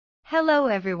Hello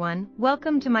everyone,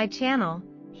 welcome to my channel.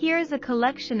 Here is a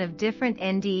collection of different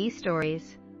NDE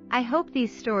stories. I hope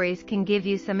these stories can give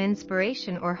you some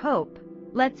inspiration or hope.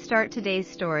 Let's start today's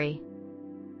story.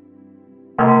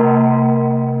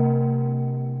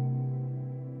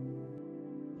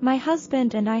 My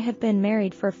husband and I have been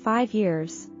married for 5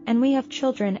 years, and we have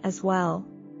children as well.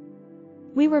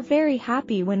 We were very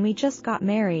happy when we just got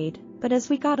married, but as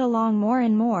we got along more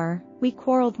and more, we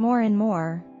quarreled more and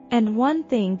more, and one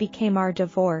thing became our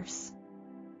divorce.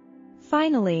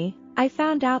 Finally, I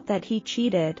found out that he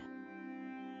cheated.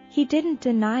 He didn't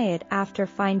deny it after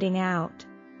finding out.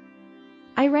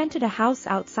 I rented a house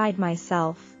outside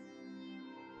myself.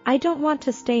 I don't want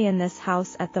to stay in this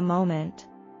house at the moment.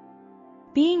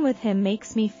 Being with him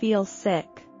makes me feel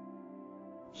sick.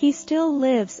 He still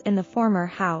lives in the former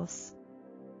house.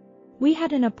 We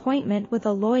had an appointment with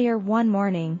a lawyer one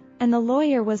morning, and the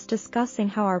lawyer was discussing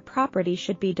how our property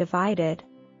should be divided.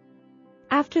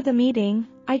 After the meeting,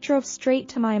 I drove straight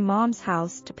to my mom's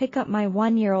house to pick up my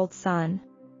 1-year-old son.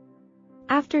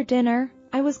 After dinner,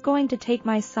 I was going to take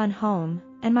my son home,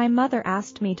 and my mother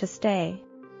asked me to stay,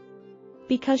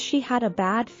 because she had a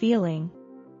bad feeling.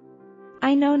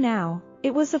 I know now,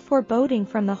 it was a foreboding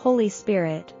from the Holy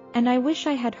Spirit, and I wish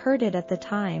I had heard it at the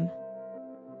time.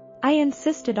 I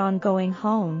insisted on going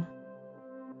home.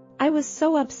 I was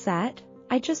so upset,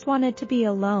 I just wanted to be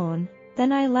alone.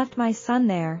 Then I left my son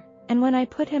there, and when I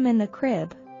put him in the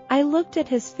crib, I looked at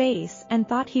his face and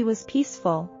thought he was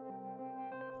peaceful.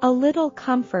 A little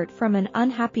comfort from an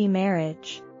unhappy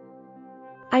marriage.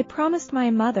 I promised my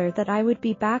mother that I would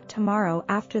be back tomorrow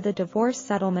after the divorce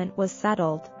settlement was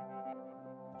settled.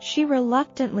 She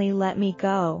reluctantly let me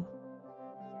go.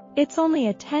 It's only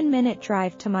a 10-minute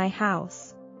drive to my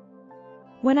house.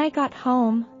 When I got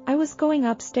home, I was going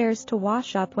upstairs to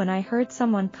wash up when I heard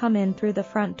someone come in through the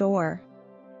front door.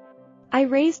 I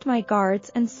raised my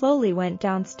guards and slowly went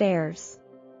downstairs.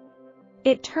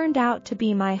 It turned out to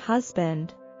be my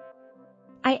husband.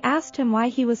 I asked him why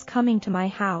he was coming to my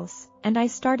house, and I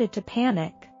started to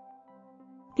panic.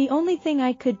 The only thing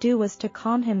I could do was to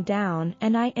calm him down,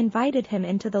 and I invited him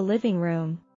into the living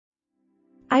room.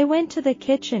 I went to the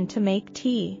kitchen to make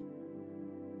tea.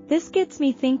 This gets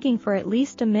me thinking for at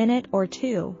least a minute or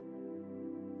two.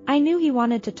 I knew he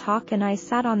wanted to talk, and I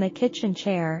sat on the kitchen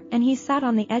chair and he sat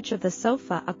on the edge of the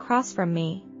sofa across from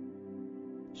me.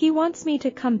 He wants me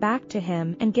to come back to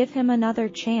him and give him another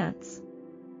chance.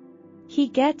 He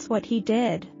gets what he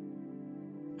did.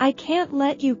 I can't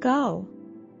let you go.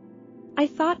 I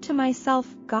thought to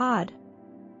myself, God,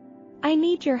 I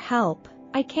need your help.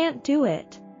 I can't do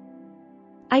it.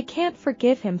 I can't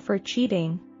forgive him for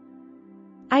cheating.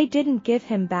 I didn't give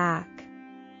him back.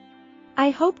 I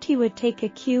hoped he would take a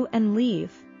cue and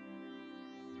leave.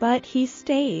 But he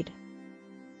stayed.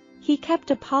 He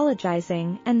kept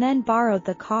apologizing and then borrowed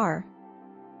the car.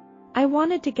 I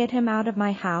wanted to get him out of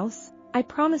my house. I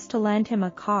promised to lend him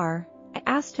a car. I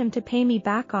asked him to pay me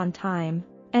back on time,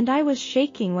 and I was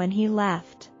shaking when he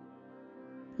left.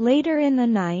 Later in the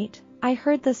night, I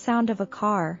heard the sound of a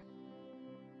car.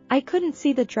 I couldn't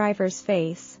see the driver's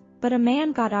face, but a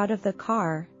man got out of the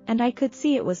car, and I could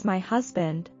see it was my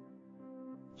husband.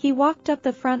 He walked up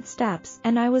the front steps,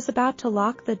 and I was about to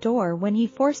lock the door when he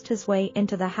forced his way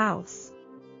into the house.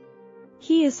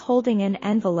 He is holding an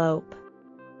envelope.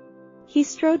 He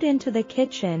strode into the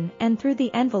kitchen and threw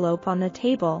the envelope on the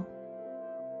table.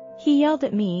 He yelled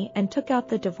at me and took out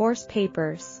the divorce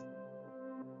papers.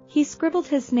 He scribbled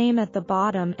his name at the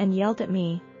bottom and yelled at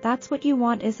me, "That's what you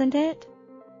want, isn't it?"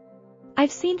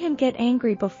 I've seen him get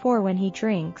angry before when he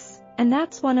drinks, and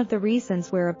that's one of the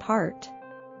reasons we're apart.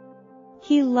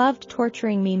 He loved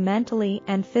torturing me mentally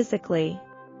and physically.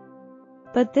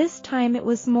 But this time it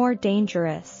was more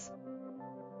dangerous.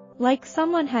 Like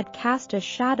someone had cast a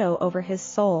shadow over his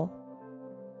soul.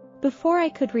 Before I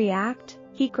could react,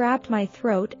 he grabbed my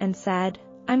throat and said,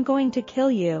 "I'm going to kill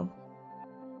you."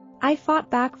 I fought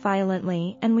back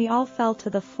violently and we all fell to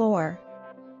the floor.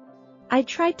 I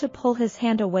tried to pull his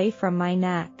hand away from my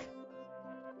neck.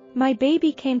 My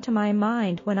baby came to my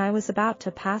mind when I was about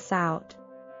to pass out.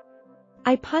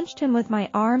 I punched him with my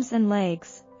arms and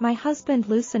legs. My husband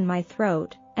loosened my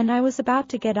throat, and I was about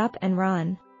to get up and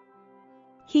run.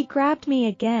 He grabbed me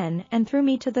again and threw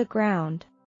me to the ground.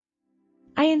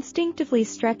 I instinctively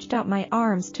stretched out my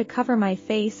arms to cover my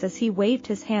face as he waved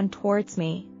his hand towards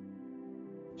me.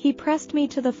 He pressed me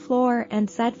to the floor and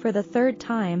said for the 3rd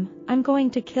time, "I'm going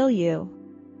to kill you."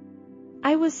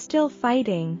 I was still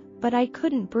fighting, but I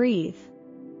couldn't breathe.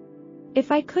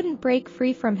 If I couldn't break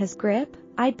free from his grip,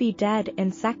 I'd be dead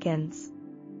in seconds.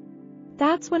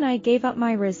 That's when I gave up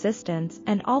my resistance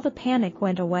and all the panic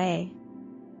went away.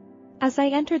 As I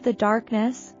entered the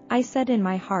darkness, I said in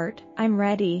my heart, I'm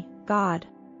ready, God.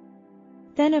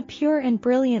 Then a pure and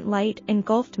brilliant light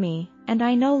engulfed me, and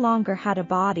I no longer had a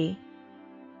body.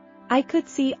 I could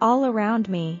see all around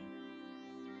me.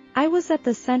 I was at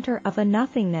the center of a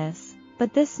nothingness,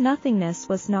 but this nothingness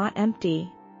was not empty.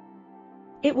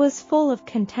 It was full of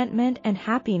contentment and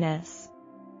happiness.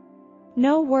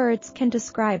 No words can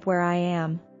describe where I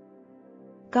am.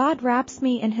 God wraps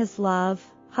me in His love,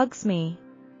 hugs me.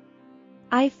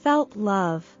 I felt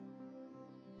love.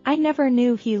 I never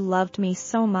knew He loved me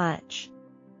so much.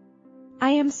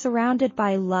 I am surrounded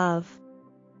by love.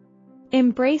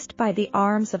 Embraced by the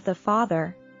arms of the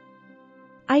Father.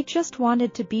 I just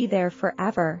wanted to be there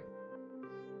forever.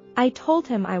 I told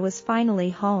Him I was finally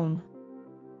home.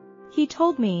 He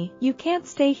told me, you can't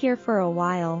stay here for a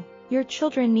while, your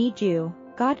children need you.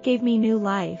 God gave me new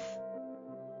life.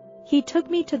 He took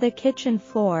me to the kitchen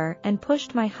floor and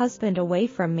pushed my husband away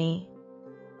from me.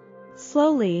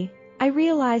 Slowly, I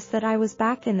realized that I was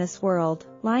back in this world,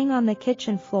 lying on the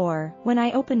kitchen floor. When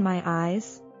I opened my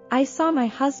eyes, I saw my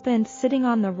husband sitting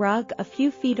on the rug a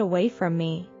few feet away from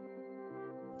me.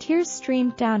 Tears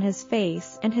streamed down his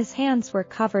face and his hands were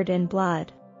covered in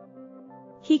blood.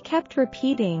 He kept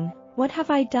repeating, "What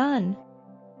have I done?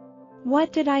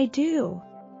 What did I do?"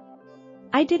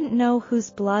 I didn't know whose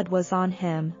blood was on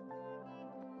him.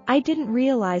 I didn't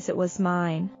realize it was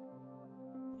mine.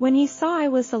 When he saw I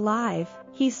was alive,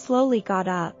 he slowly got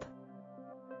up.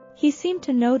 He seemed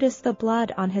to notice the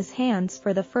blood on his hands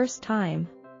for the first time.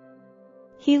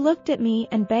 He looked at me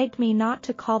and begged me not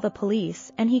to call the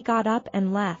police, and he got up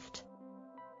and left.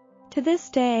 To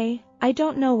this day, I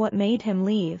don't know what made him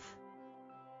leave.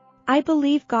 I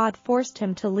believe God forced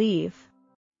him to leave.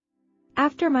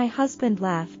 After my husband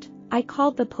left, I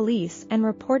called the police and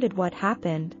reported what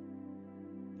happened.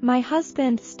 My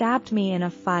husband stabbed me in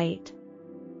a fight.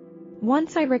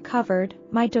 Once I recovered,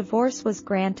 my divorce was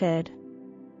granted.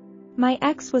 My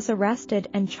ex was arrested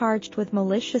and charged with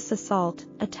malicious assault,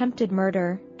 attempted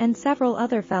murder, and several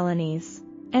other felonies,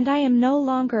 and I am no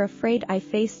longer afraid. I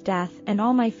faced death and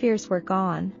all my fears were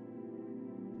gone.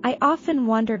 I often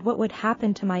wondered what would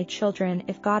happen to my children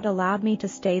if God allowed me to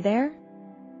stay there.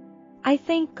 I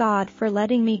thank God for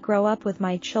letting me grow up with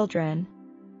my children.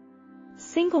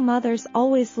 Single mothers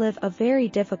always live a very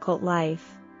difficult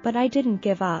life, but I didn't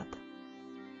give up.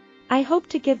 I hope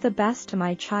to give the best to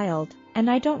my child, and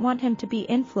I don't want him to be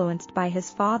influenced by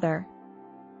his father.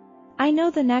 I know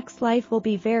the next life will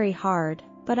be very hard,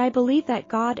 but I believe that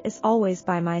God is always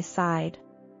by my side.